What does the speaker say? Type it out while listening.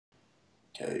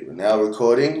Okay, we're now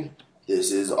recording.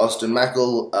 This is Austin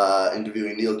Mackell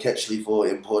interviewing Neil Ketchley for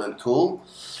ImportantCool.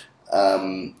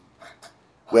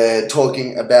 We're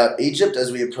talking about Egypt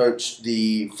as we approach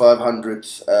the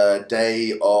 500th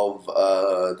day of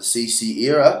the Sisi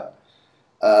era.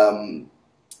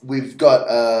 We've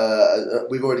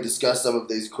already discussed some of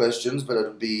these questions, but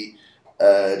it'll be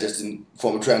just in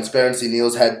form of transparency.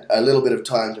 Neil's had a little bit of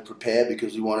time to prepare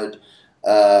because we wanted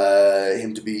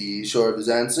him to be sure of his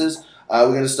answers. We're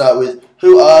going to start with,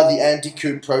 who are the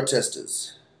anti-coup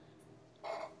protesters?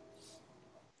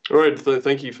 All right,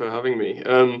 thank you for having me.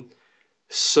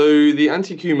 So the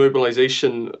anti-coup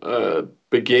mobilization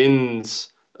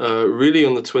begins really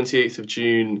on the 28th of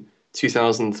June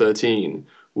 2013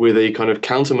 with a kind of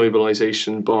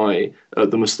counter-mobilization by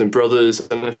the Muslim Brothers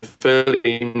and a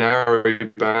fairly narrow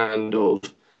band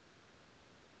of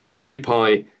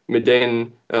occupy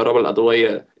Medan Rab al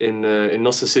Adawiyah in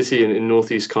Nasser City in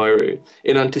northeast Cairo,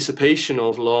 in anticipation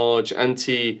of large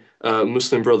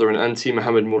anti-Muslim Brother and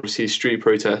anti-Mohammed Morsi street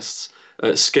protests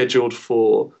scheduled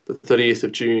for the 30th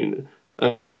of June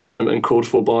and called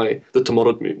for by the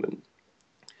Tamarrud movement.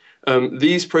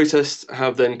 These protests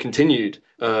have then continued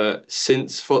after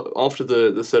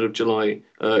the 3rd of July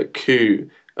coup.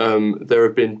 There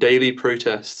have been daily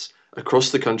protests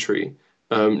across the country,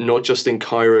 not just in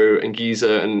Cairo and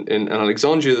Giza and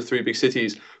Alexandria, the three big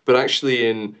cities, but actually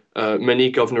in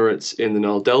many governorates in the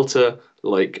Nile Delta,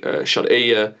 like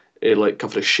Shar'iyya, like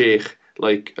Kafr al-Sheikh,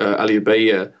 like Ali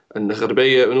Ubayya and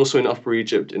Gharbiyya, and also in Upper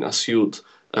Egypt, in Asyut,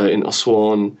 in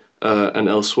Aswan, and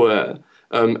elsewhere.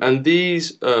 And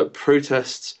these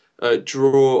protests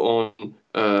draw on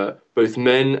both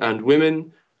men and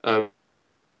women.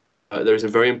 There is a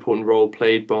very important role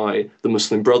played by the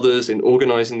Muslim Brothers in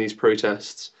organizing these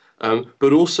protests.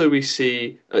 But also we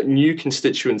see new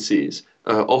constituencies,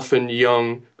 often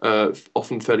young,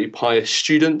 often fairly pious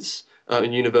students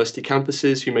in university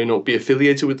campuses who may not be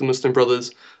affiliated with the Muslim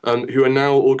Brothers, who are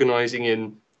now organizing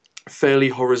in fairly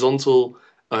horizontal,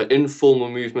 informal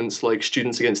movements like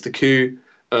Students Against the Coup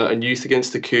and Youth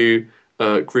Against the Coup,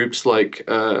 groups like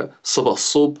Sabah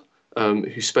Sub,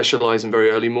 who specialize in very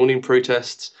early morning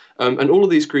protests. And all of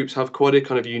these groups have quite a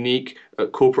kind of unique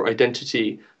corporate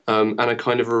identity and a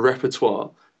kind of a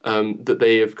repertoire that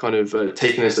they have kind of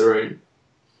taken as their own.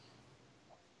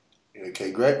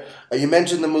 Okay, great. You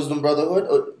mentioned the Muslim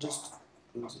Brotherhood.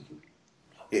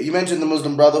 You mentioned the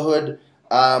Muslim Brotherhood.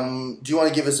 Do you want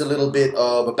to give us a little bit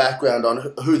of a background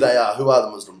on who they are? Who are the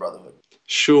Muslim Brotherhood?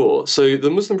 Sure. So the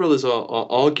Muslim Brothers are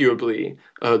arguably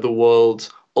the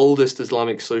world's oldest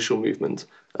Islamic social movement.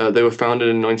 They were founded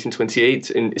in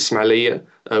 1928 in Ismailia,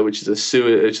 which is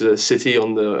a city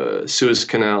on the Suez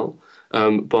Canal,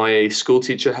 by a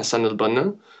schoolteacher, Hassan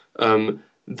al-Banna.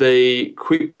 They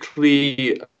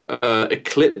quickly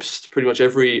eclipsed pretty much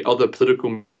every other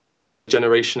political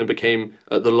generation and became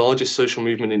the largest social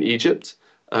movement in Egypt.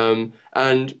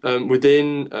 And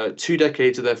within 2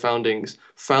 decades of their foundings,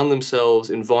 found themselves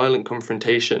in violent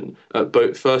confrontation,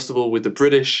 both first of all with the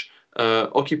British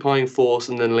occupying force,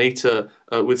 and then later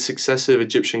with successive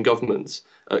Egyptian governments,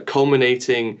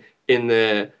 culminating in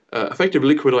their effective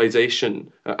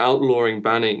liquidization, outlawing,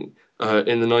 banning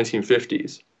in the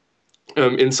 1950s.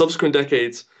 In subsequent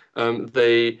decades,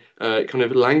 they kind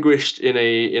of languished in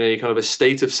a kind of a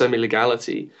state of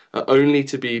semi-legality, only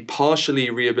to be partially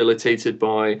rehabilitated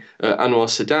by Anwar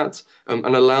Sadat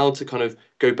and allowed to kind of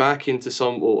go back into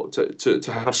some, or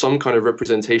to have some kind of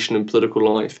representation in political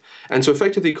life, and to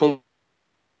effectively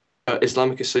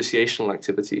Islamic associational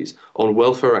activities, on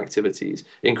welfare activities,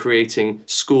 in creating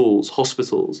schools,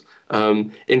 hospitals,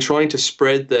 in trying to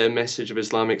spread their message of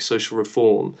Islamic social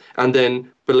reform, and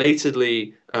then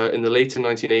belatedly in the later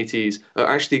 1980s,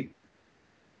 actually,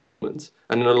 and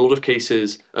in a lot of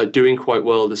cases, doing quite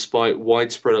well despite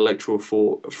widespread electoral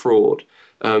fraud.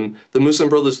 The Muslim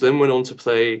Brothers then went on to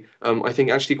play, I think,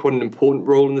 actually quite an important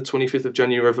role in the 25th of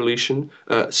January revolution,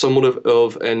 somewhat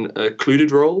of an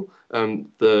occluded role.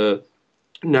 The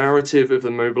narrative of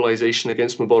the mobilization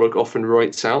against Mubarak often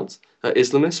writes out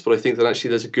Islamists, but I think that actually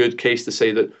there's a good case to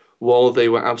say that while they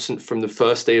were absent from the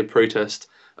first day of protest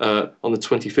on the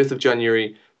 25th of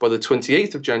January, by the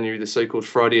 28th of January, the so-called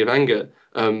Friday of Anger,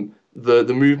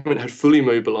 the movement had fully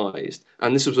mobilized,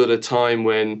 and this was at a time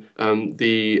when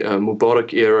the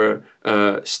Mubarak era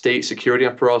state security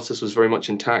apparatus was very much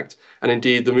intact, and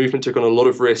indeed the movement took on a lot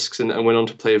of risks and went on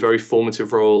to play a very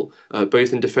formative role,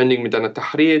 both in defending Maidan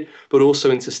al-Tahrir, but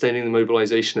also in sustaining the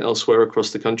mobilization elsewhere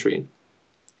across the country.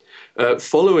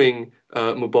 Following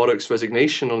Mubarak's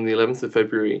resignation on the 11th of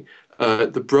February,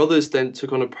 the brothers then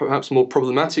took on a perhaps more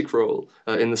problematic role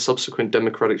in the subsequent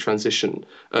democratic transition,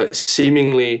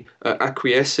 seemingly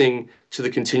acquiescing to the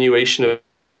continuation of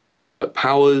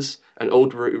powers and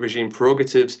old regime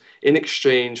prerogatives in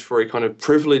exchange for a kind of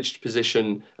privileged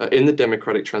position in the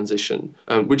democratic transition,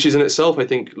 which is in itself, I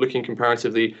think, looking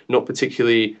comparatively not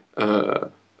particularly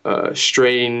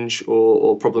strange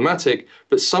or problematic,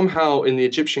 but somehow in the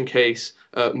Egyptian case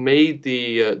made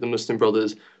the Muslim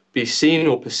Brothers be seen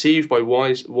or perceived by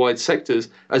wide sectors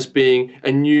as being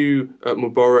a new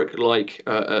Mubarak-like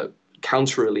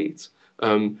counter elite,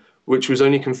 which was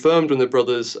only confirmed when the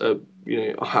brothers,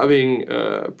 having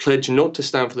pledged not to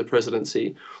stand for the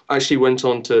presidency, actually went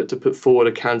on to put forward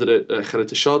a candidate, Khaled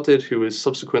Shatid, who was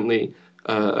subsequently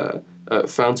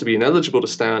found to be ineligible to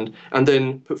stand, and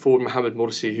then put forward Mohamed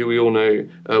Morsi, who we all know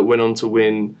went on to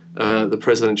win the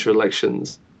presidential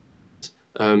elections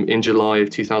in July of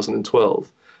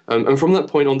 2012. And from that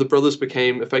point on, the brothers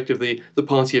became effectively the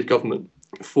party of government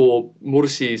for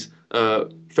Morsi's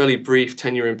fairly brief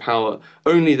tenure in power,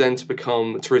 only then to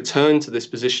return to this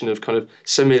position of kind of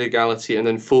semi-legality and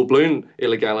then full-blown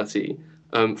illegality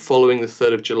following the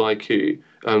 3rd of July coup,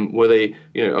 where they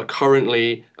are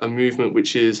currently a movement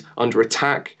which is under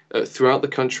attack throughout the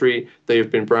country. They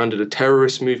have been branded a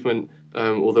terrorist movement,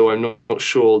 although I'm not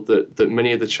sure that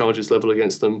many of the charges leveled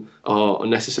against them are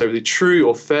necessarily true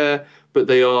or fair, but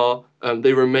they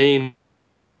remain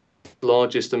the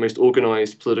largest and most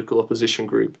organized political opposition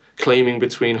group, claiming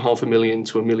between 500,000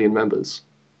 to 1 million members.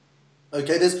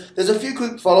 Okay, there's a few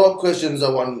quick follow-up questions I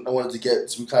wanted to get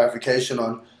some clarification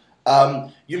on.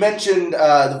 You mentioned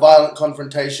the violent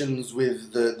confrontations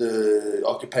with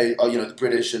the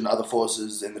British and other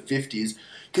forces in the 50s.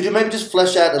 Could you maybe just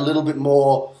flesh out a little bit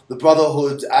more the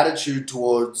Brotherhood's attitude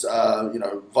towards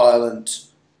violence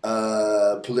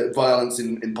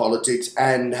in politics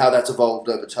and how that's evolved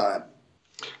over time?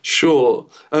 Sure.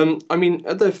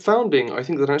 At their founding, I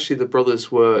think that actually the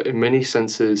brothers were, in many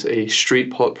senses, a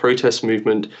street protest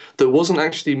movement that wasn't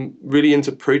actually really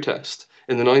into protest.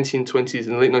 In the 1920s,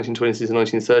 in the late 1920s and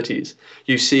 1930s,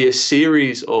 you see a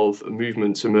series of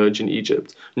movements emerge in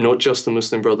Egypt, not just the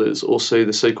Muslim Brothers, also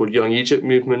the so-called Young Egypt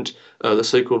movement, the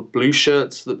so-called Blue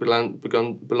Shirts that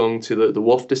belonged to the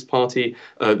Waftist Party,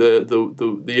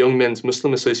 the Young Men's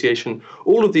Muslim Association.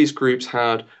 All of these groups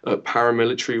had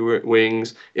paramilitary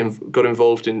wings, got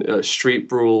involved in street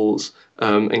brawls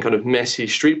and kind of messy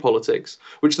street politics,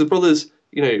 which the brothers,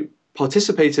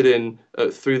 participated in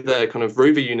through their kind of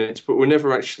rover units, but were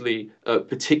never actually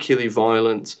particularly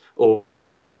violent or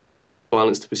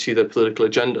violence to pursue their political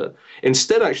agenda.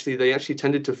 Instead, they actually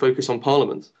tended to focus on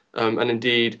parliament. And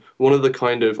indeed, one of the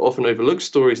kind of often overlooked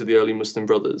stories of the early Muslim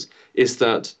Brothers is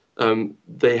that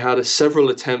they had several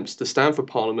attempts to stand for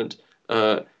parliament,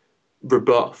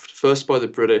 rebuffed, first by the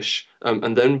British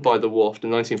and then by the Waft in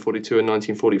 1942 and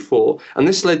 1944. And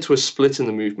this led to a split in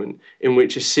the movement in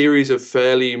which a series of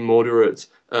fairly moderate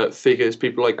figures,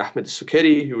 people like Ahmed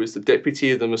Sukeri, who was the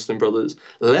deputy of the Muslim Brothers,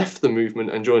 left the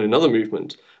movement and joined another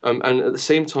movement. And at the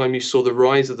same time, you saw the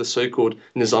rise of the so-called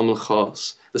Nizam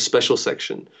al-Khas, the special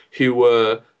section, who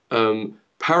were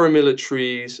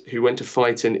paramilitaries who went to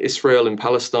fight in Israel and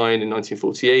Palestine in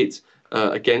 1948,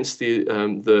 against the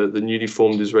newly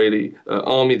formed Israeli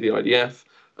army, the IDF,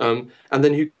 and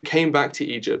then who came back to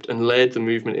Egypt and led the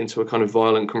movement into a kind of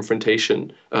violent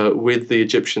confrontation with the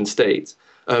Egyptian state.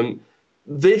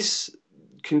 This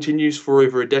continues for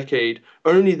over a decade,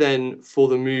 only then for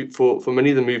many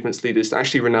of the movement's leaders to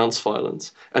actually renounce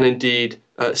violence. And indeed,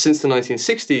 since the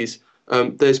 1960s,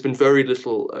 there's been very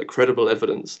little credible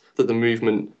evidence that the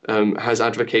movement has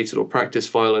advocated or practiced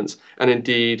violence, and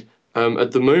indeed,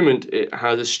 at the moment, it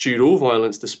has eschewed all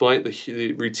violence despite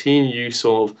the routine use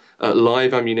of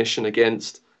live ammunition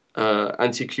against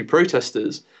anti-coup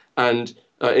protesters, and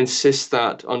insists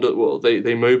that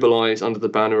they mobilize under the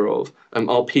banner of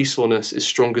our peacefulness is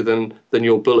stronger than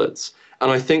your bullets.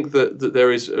 And I think that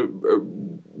there is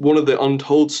one of the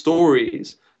untold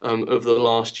stories of the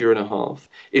last year and a half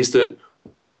is that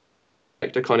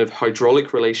a kind of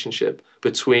hydraulic relationship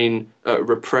between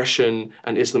repression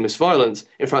and Islamist violence.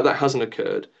 In fact, that hasn't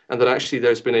occurred, and that actually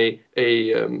there's been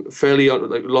a fairly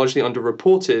largely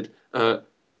underreported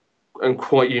and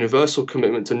quite universal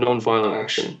commitment to non-violent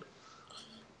action.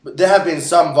 But there have been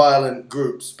some violent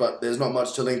groups, but there's not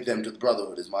much to link them to the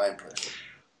Brotherhood, is my impression.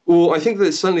 Well, I think that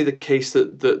it's certainly the case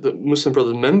that Muslim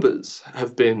Brothers members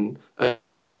have been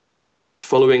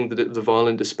following the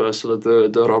violent dispersal of the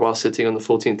Rabaa sitting on the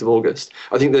 14th of August.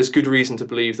 I think there's good reason to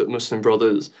believe that Muslim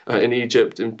Brothers in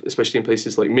Egypt, especially in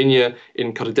places like Minya,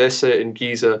 in Kardessa, in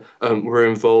Giza, were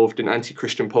involved in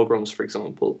anti-Christian pogroms, for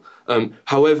example.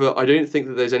 However, I don't think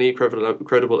that there's any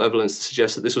credible evidence to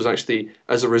suggest that this was actually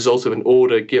as a result of an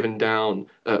order given down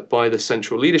by the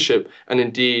central leadership, and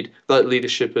indeed that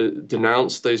leadership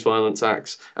denounced those violent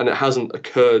acts, and it hasn't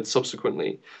occurred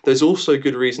subsequently. There's also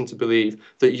good reason to believe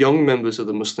that young members of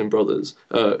the Muslim Brothers,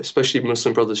 especially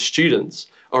Muslim Brothers students,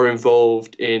 are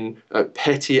involved in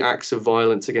petty acts of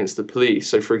violence against the police.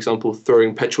 So, for example,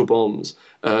 throwing petrol bombs,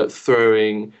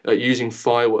 using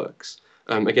fireworks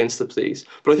against the police.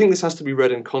 But I think this has to be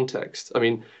read in context. I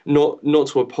mean, not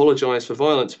to apologize for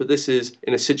violence, but this is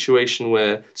in a situation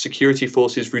where security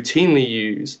forces routinely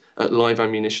use live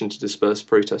ammunition to disperse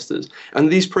protesters. And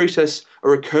these protests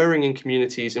are occurring in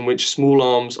communities in which small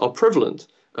arms are prevalent.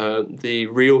 The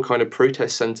real kind of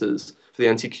protest centers for the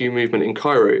anti-Coup movement in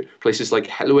Cairo, places like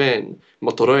Helwan,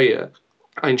 Motoraya,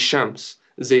 Ain Shams,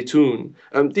 Zaytun.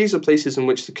 These are places in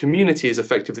which the community is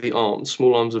effectively armed.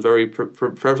 Small arms are very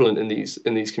prevalent in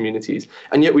these communities,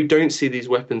 and yet we don't see these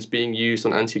weapons being used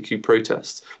on anti-Coup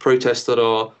protests. Protests that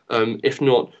are, if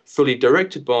not fully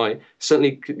directed by,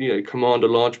 certainly command a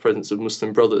large presence of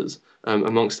Muslim Brothers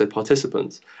amongst their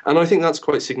participants. And I think that's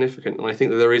quite significant. And I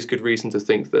think that there is good reason to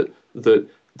think that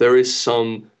there is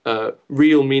some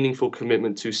real meaningful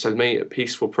commitment to salmiya,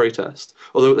 peaceful protest.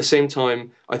 Although at the same time,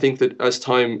 I think that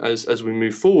as we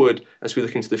move forward, as we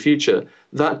look into the future,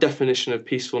 that definition of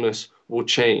peacefulness will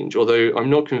change. Although I'm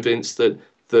not convinced that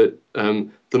the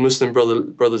Muslim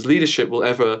Brothers leadership will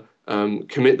ever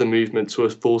commit the movement to a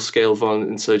full-scale violent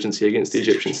insurgency against the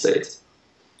Egyptian state.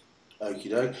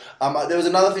 Okie doke. There was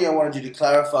another thing I wanted you to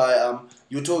clarify.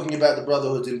 You were talking about the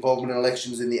Brotherhood's involvement in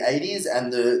elections in the 80s,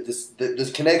 and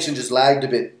this connection just lagged a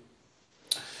bit.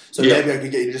 So maybe I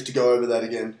could get you just to go over that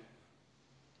again.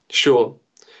 Sure.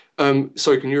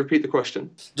 Sorry, can you repeat the question?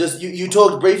 Just you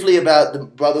talked briefly about the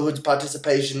Brotherhood's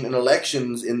participation in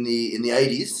elections in the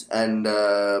 80s and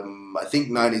I think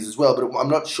 90s as well, but I'm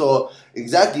not sure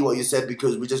exactly what you said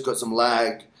because we just got some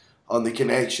lag on the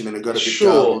connection and it got a bit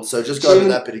garbled. So just go over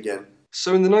that bit again.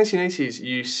 So in the 1980s,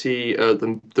 you see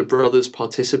the brothers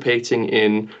participating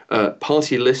in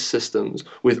party list systems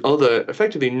with other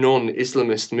effectively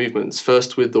non-Islamist movements,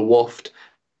 first with the WAFD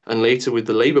and later with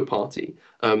the Labour Party,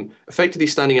 effectively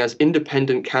standing as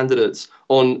independent candidates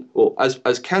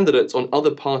as candidates on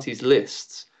other parties'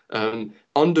 lists.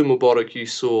 Under Mubarak, you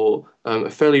saw a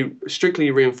fairly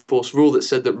strictly reinforced rule that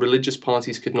said that religious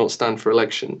parties could not stand for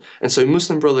election. And so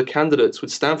Muslim Brother candidates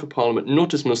would stand for parliament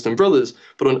not as Muslim Brothers,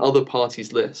 but on other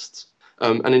parties' lists.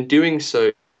 And in doing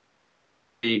so,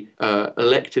 be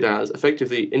elected as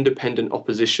effectively independent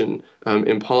opposition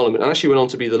in parliament, and actually went on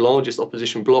to be the largest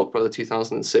opposition bloc by the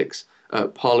 2006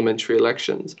 parliamentary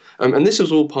elections. And this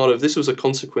was all this was a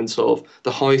consequence of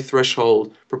the high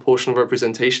threshold proportional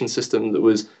representation system that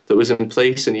was in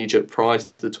place in Egypt prior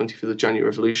to the 25th of January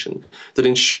revolution, that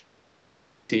ensured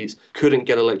couldn't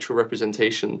get electoral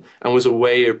representation and was a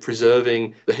way of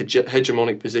preserving the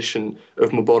hegemonic position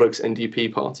of Mubarak's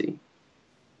NDP party.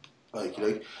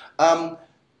 Okay.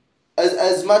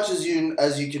 As much as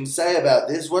you can say about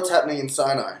this, what's happening in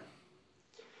Sinai?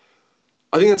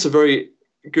 I think that's a very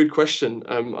good question,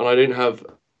 and I don't have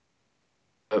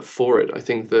for it. I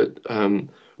think that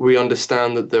we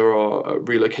understand that there are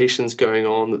relocations going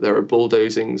on, that there are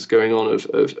bulldozings going on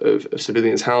of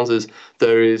civilians' houses.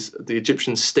 There is the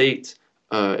Egyptian state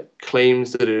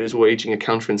claims that it is waging a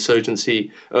counterinsurgency.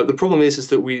 The problem is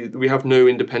that we have no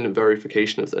independent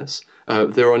verification of this.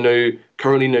 There are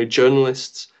currently no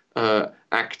journalists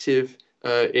active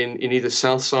in either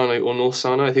South Sinai or North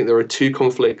Sinai. I think there are two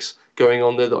conflicts going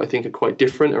on there that I think are quite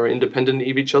different or independent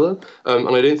of each other.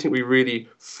 And I don't think we really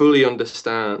fully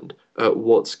understand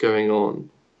what's going on.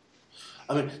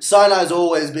 I mean, Sinai's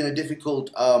always been a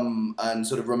difficult and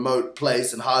sort of remote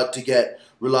place and hard to get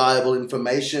reliable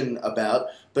information about.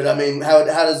 But I mean, how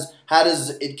does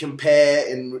it compare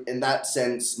in that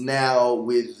sense now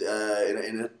with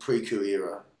in a pre-coup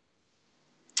era?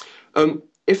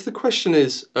 If the question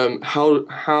is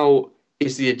how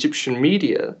is the Egyptian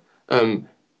media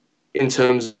in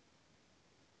terms of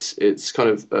its kind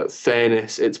of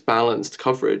fairness, its balanced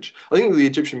coverage, I think the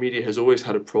Egyptian media has always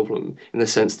had a problem in the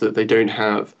sense that they don't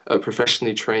have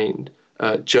professionally trained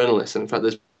journalists. And in fact,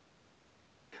 there's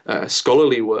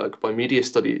scholarly work by media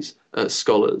studies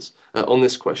scholars on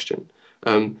this question.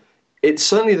 It's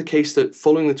certainly the case that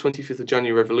following the 25th of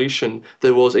January revolution,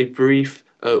 there was a brief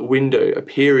window, a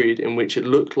period in which it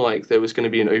looked like there was going to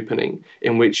be an opening,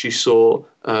 in which you saw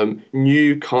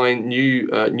new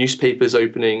newspapers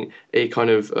opening, a kind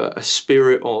of a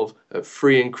spirit of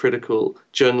free and critical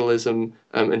journalism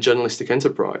and journalistic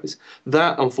enterprise.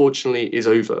 That unfortunately is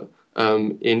over.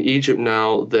 In Egypt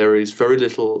now, there is very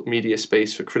little media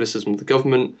space for criticism of the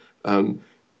government.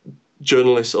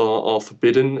 Journalists are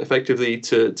forbidden effectively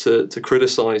to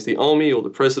criticize the army or the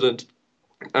president,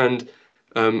 and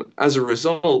as a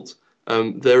result,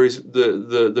 there is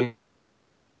the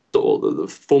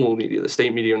formal media, the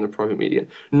state media and the private media,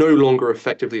 no longer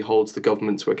effectively holds the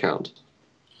government to account.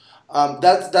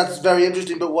 That's very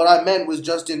interesting. But what I meant was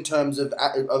just in terms of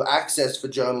access for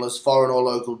journalists, foreign or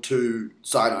local, to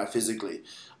Sinai physically.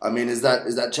 I mean, is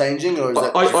that changing, or is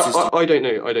that? I don't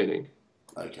know. I don't know.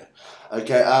 Okay.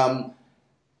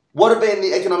 What have been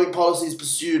the economic policies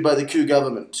pursued by the Coup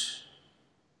government?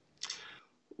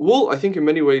 Well, I think in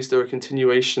many ways they're a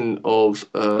continuation of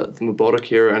the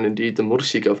Mubarak era and indeed the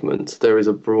Morsi government. There is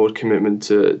a broad commitment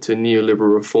to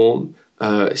neoliberal reform.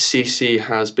 Sisi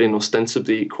has been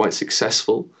ostensibly quite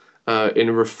successful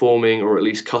in reforming or at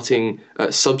least cutting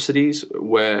subsidies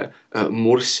where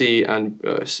Morsi and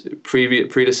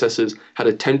predecessors had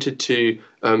attempted to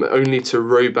only to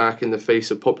row back in the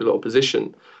face of popular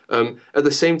opposition. At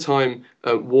the same time,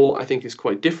 what I think is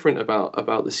quite different about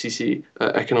the Sisi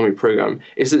economic program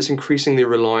is that it's increasingly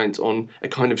reliant on a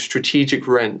kind of strategic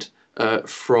rent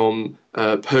from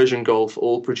Persian Gulf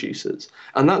oil producers.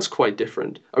 And that's quite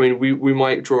different. I mean, we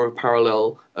might draw a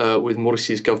parallel with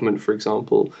Morsi's government, for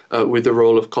example, with the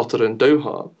role of Qatar and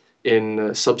Doha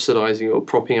in subsidizing or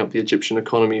propping up the Egyptian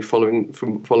economy following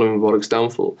Mubarak's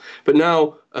downfall. But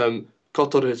now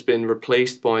Qatar has been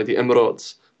replaced by the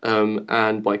Emirates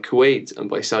and by Kuwait and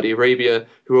by Saudi Arabia,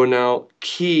 who are now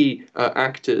key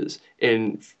actors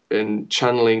in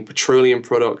channeling petroleum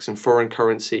products and foreign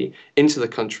currency into the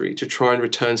country to try and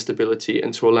return stability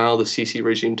and to allow the Sisi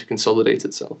regime to consolidate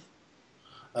itself.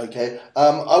 Okay,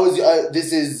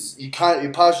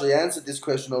 you partially answered this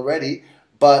question already,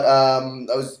 but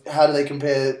how do they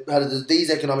compare? How do these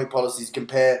economic policies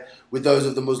compare with those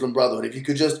of the Muslim Brotherhood? If you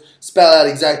could just spell out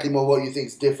exactly more what you think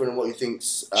is different and what you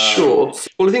think's sure.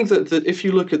 Well, I think that if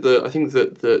you look at I think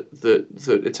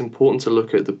that it's important to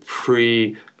look at the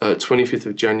pre 25th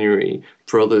of January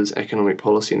Brothers economic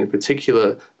policy, and in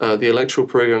particular the electoral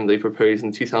program they proposed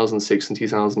in 2006 and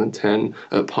 2010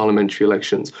 parliamentary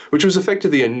elections, which was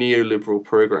effectively a neoliberal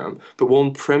program, but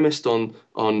one premised on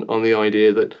the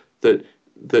idea that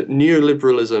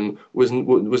neoliberalism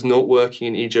was not working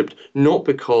in Egypt, not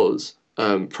because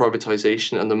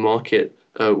privatization and the market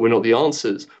were not the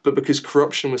answers, but because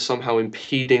corruption was somehow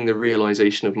impeding the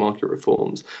realization of market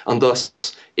reforms, and thus,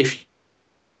 if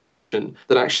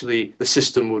that actually the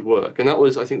system would work. And that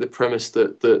was, I think, the premise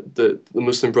that the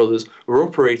Muslim Brothers were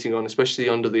operating on, especially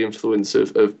under the influence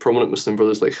of prominent Muslim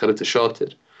brothers like Khalid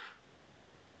Shatid.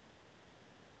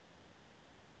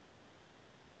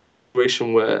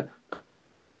 Situation where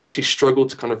they struggled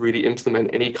to kind of really implement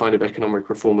any kind of economic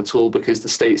reform at all because the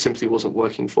state simply wasn't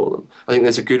working for them. I think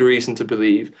there's a good reason to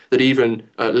believe that even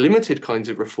limited kinds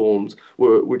of reforms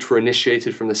which were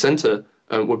initiated from the centre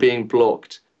were being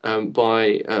blocked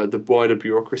by the wider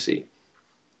bureaucracy.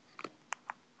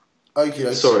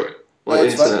 Okay. Sorry, my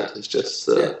internet has just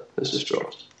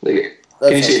dropped. There you go.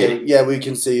 Can you see me? Yeah, we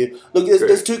can see you. Look,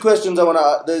 there's two questions I want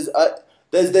to.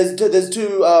 There's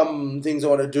two things I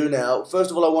want to do now.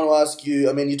 First of all, I want to ask you,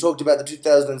 I mean, you talked about the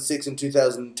 2006 and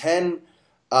 2010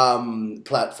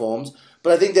 platforms,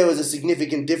 but I think there was a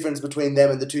significant difference between them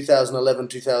and the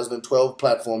 2011-2012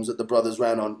 platforms that the brothers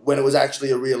ran on when it was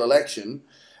actually a real election,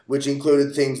 which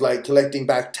included things like collecting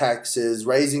back taxes,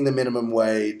 raising the minimum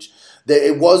wage.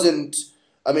 It wasn't,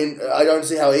 I mean, I don't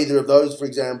see how either of those, for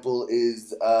example,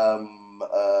 is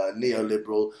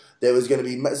neoliberal. There was going to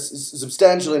be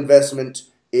substantial investment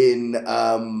in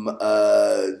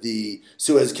the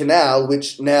Suez Canal,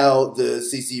 which now the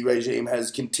Sisi regime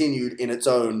has continued in its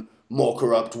own more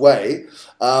corrupt way.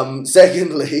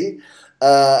 Secondly,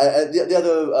 the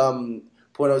other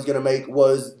point I was going to make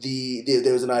was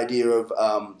there was an idea of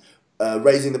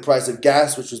raising the price of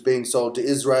gas, which was being sold to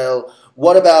Israel.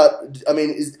 What about, I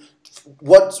mean,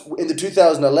 what's in the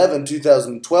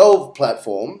 2011-2012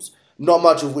 platforms, not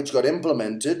much of which got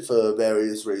implemented for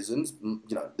various reasons. You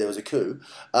know, there was a coup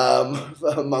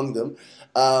among them.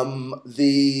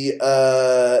 There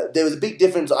was a big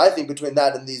difference, I think, between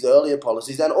that and these earlier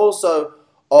policies, and also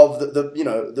of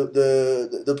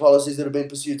the policies that have been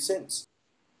pursued since.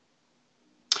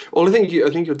 Well, I think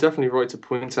you're definitely right to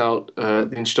point out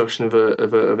the introduction of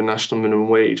a national minimum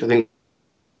wage. I think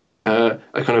a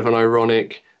kind of an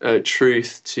ironic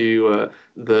truth to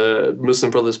the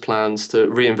Muslim Brothers' plans to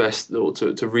reinvest or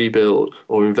to rebuild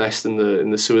or invest in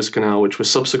the Suez Canal, which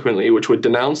were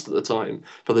denounced at the time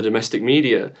by the domestic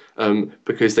media,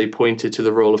 because they pointed to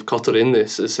the role of Qatar in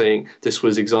this, as saying this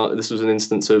was an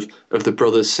instance of the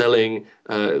brothers selling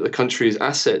the country's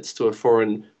assets to a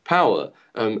foreign power,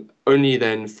 only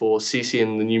then for Sisi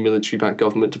and the new military-backed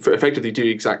government to effectively do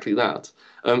exactly that.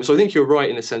 So I think you're right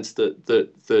in a sense that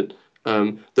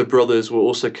the brothers were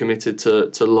also committed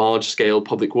to large-scale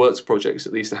public works projects,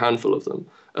 at least a handful of them.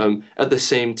 At the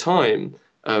same time,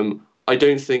 I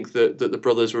don't think that the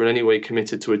brothers were in any way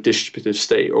committed to a distributive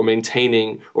state or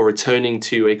maintaining or returning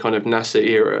to a kind of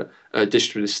Nasser-era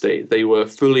distributive state. They were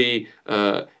fully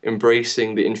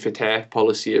embracing the infitah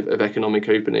policy of economic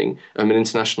opening and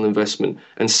international investment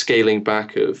and scaling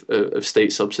back of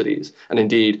state subsidies. And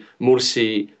indeed,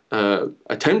 Morsi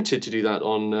attempted to do that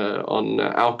on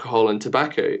alcohol and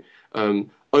tobacco,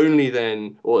 only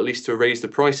then, or at least to raise the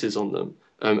prices on them,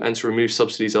 and to remove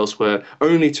subsidies elsewhere,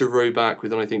 only to row back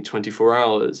within, I think, 24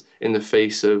 hours in the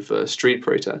face of street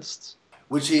protests.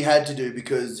 Which he had to do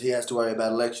because he has to worry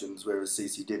about elections, whereas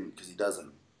Sisi didn't, because he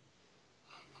doesn't.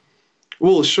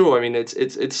 Well, sure. I mean,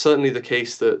 it's certainly the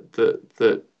case that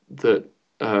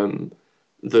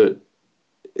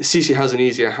Sisi has an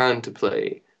easier hand to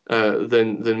play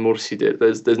than Morsi did.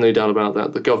 There's no doubt about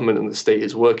that. The government and the state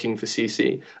is working for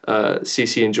Sisi.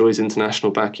 Sisi enjoys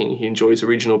international backing. He enjoys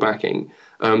regional backing.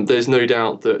 There's no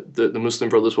doubt that the Muslim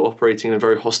Brothers were operating in a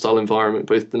very hostile environment,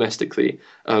 both domestically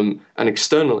and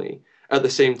externally. At the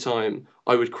same time,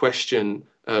 I would question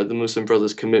the Muslim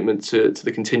Brothers' commitment to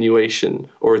the continuation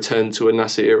or return to a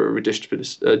Nasser-era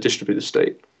redistributive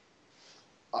state.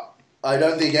 I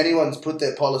don't think anyone's put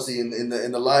their policy in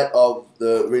the light of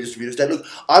the redistributive state. Look,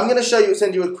 I'm going to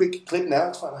send you a quick clip now.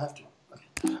 It's fine, I have to.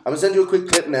 I'm going to send you a quick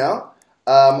clip now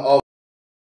of